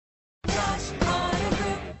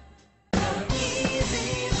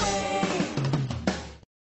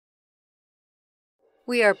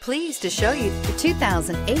We are pleased to show you the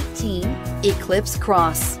 2018 Eclipse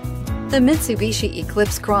Cross. The Mitsubishi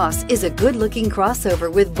Eclipse Cross is a good-looking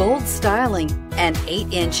crossover with bold styling. An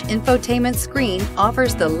 8-inch infotainment screen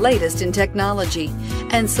offers the latest in technology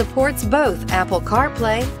and supports both Apple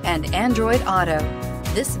CarPlay and Android Auto.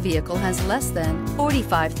 This vehicle has less than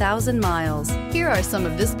 45,000 miles. Here are some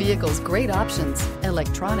of this vehicle's great options: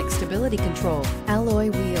 electronic stability control, alloy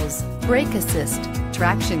wheels, brake assist,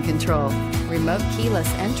 traction control, remote keyless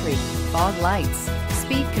entry, fog lights,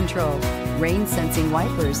 speed control, rain sensing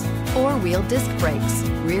wipers, 4-wheel disc brakes,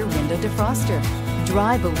 rear window defroster.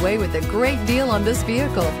 Drive away with a great deal on this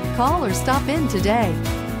vehicle. Call or stop in today.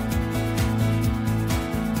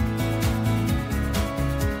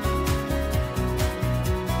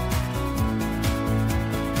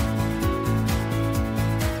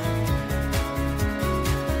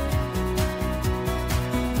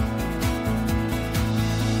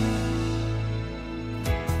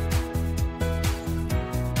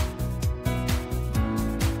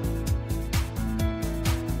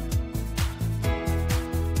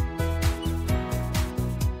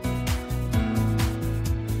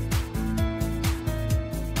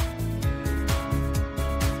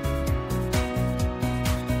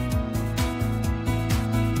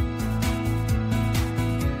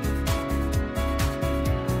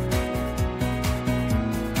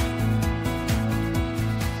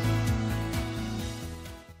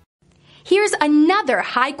 Here's another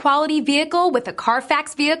high-quality vehicle with a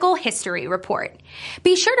Carfax Vehicle History Report.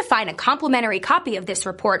 Be sure to find a complimentary copy of this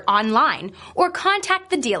report online or contact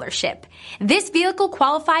the dealership. This vehicle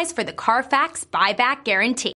qualifies for the Carfax Buyback Guarantee.